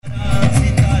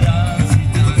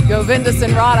Govinda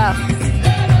Sinrata.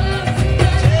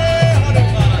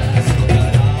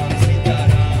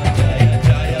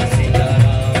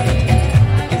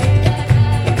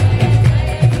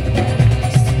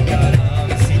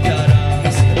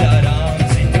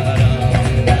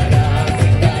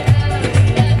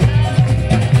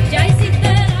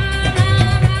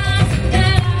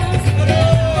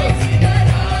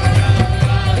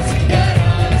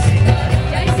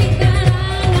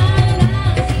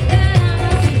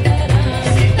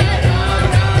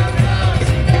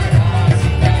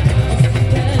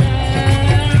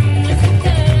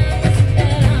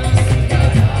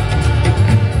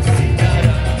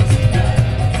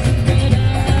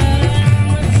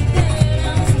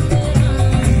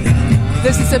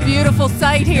 This is a beautiful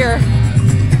sight here.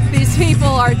 These people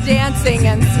are dancing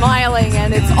and smiling,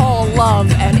 and it's all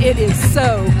love, and it is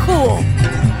so cool.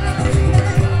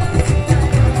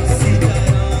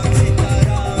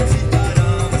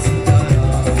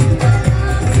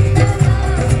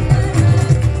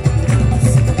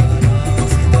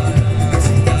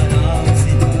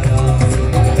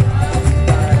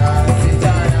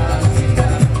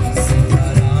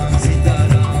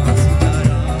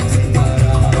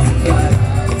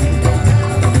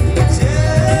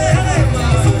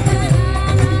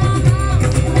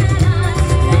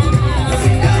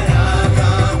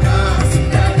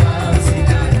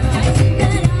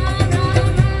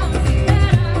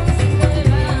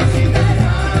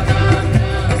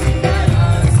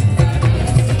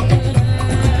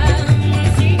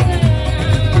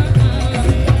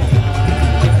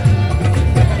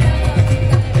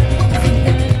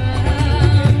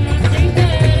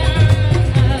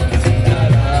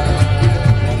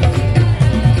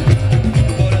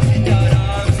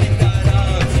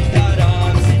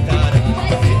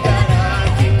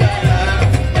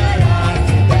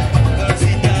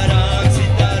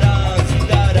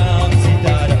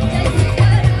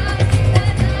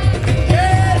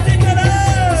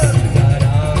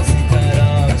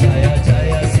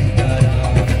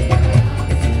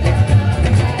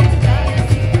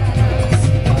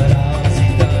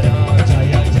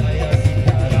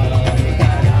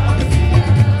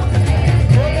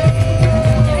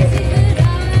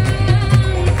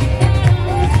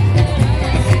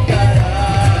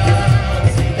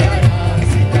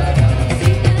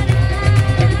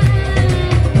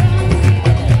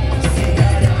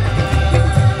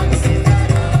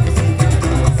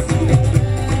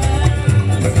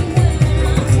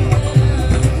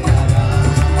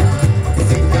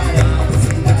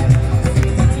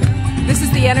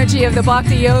 Of the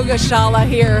Bhakti Yoga Shala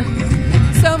here.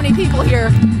 So many people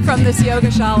here from this Yoga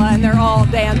Shala, and they're all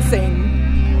dancing.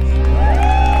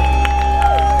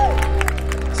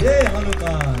 Jai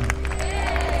Hanuman.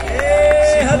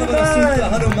 Jai Hanuman.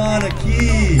 Hanuman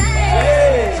ki.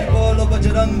 Jai Bolo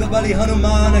Bajranga Bali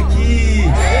Hanuman ki.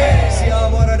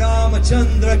 Siyawara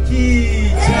Ramachandra ki.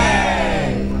 Jai.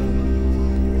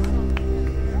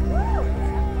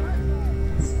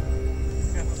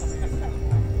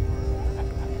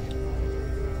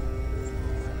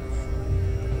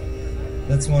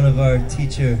 That's one of our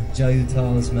teacher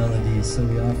Jayutal's melodies, so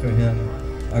we offer him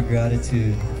our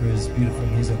gratitude for his beautiful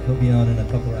music. He'll be on in a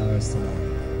couple hours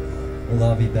tonight. We'll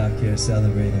all be back here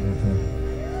celebrating with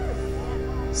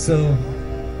him. So,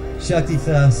 Shakti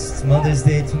Fest, Mother's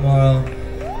Day tomorrow.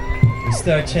 We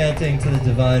start chanting to the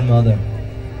Divine Mother.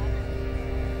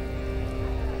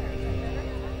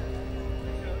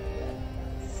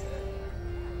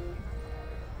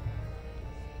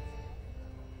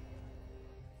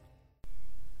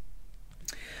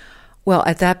 Well,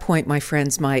 at that point, my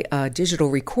friends, my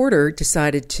digital recorder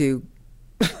decided to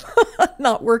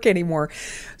not work anymore.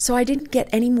 So I didn't get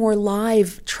any more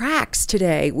live tracks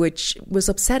today, which was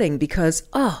upsetting because,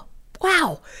 oh,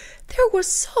 wow, there was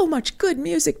so much good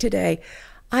music today.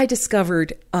 I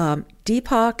discovered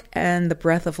Deepak and the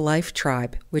Breath of Life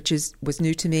Tribe, which was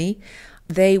new to me.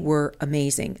 They were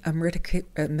amazing. Amrita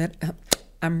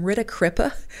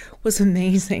Kripa was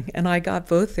amazing, and I got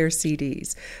both their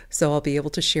CDs, so I'll be able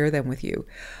to share them with you.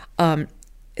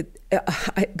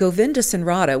 Govinda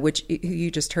Sinrata, which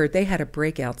you just heard, they had a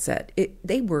breakout set.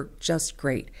 They were just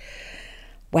great.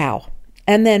 Wow.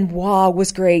 And then Wah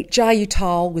was great.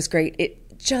 Jayutal was great.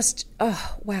 It just,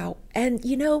 oh, wow. And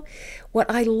you know, what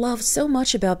I love so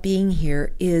much about being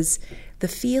here is the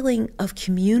feeling of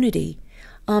community.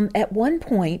 At one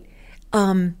point,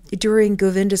 during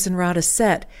Govinda Sinrata's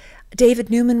set, David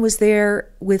Newman was there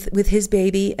with his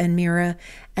baby and Mira,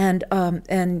 and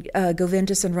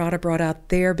Govinda Sinrata brought out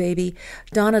their baby.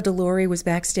 Donna DeLore was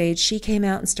backstage. She came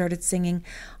out and started singing.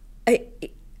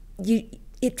 It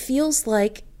feels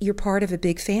like you're part of a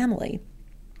big family.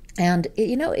 And,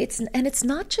 it's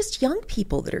not just young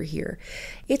people that are here.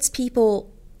 It's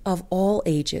people of all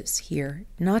ages here,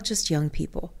 not just young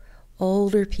people,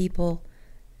 older people,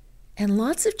 and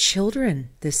lots of children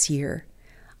this year.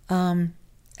 And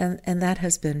that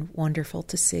has been wonderful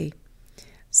to see.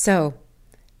 So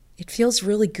it feels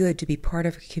really good to be part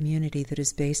of a community that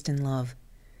is based in love.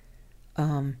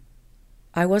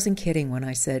 I wasn't kidding when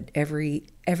I said every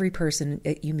person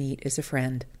that you meet is a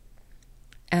friend.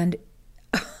 And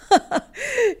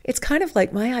it's kind of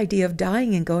like my idea of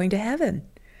dying and going to heaven.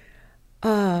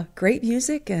 Great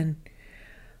music and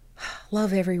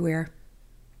love everywhere.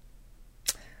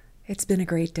 It's been a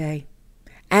great day.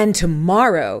 And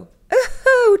tomorrow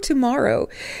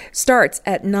starts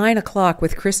at 9 o'clock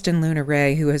with Kristen Luna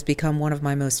Ray, who has become one of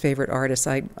my most favorite artists.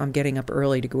 I'm getting up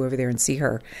early to go over there and see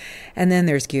her. And then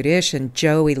there's Girish and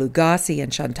Joey Lugassi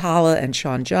and Shantala and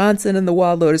Sean Johnson and the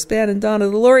Wild Lotus Band and Donna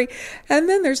DeLory. And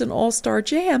then there's an all-star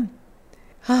jam.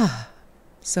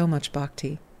 So much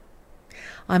bhakti.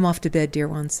 I'm off to bed, dear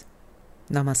ones.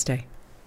 Namaste.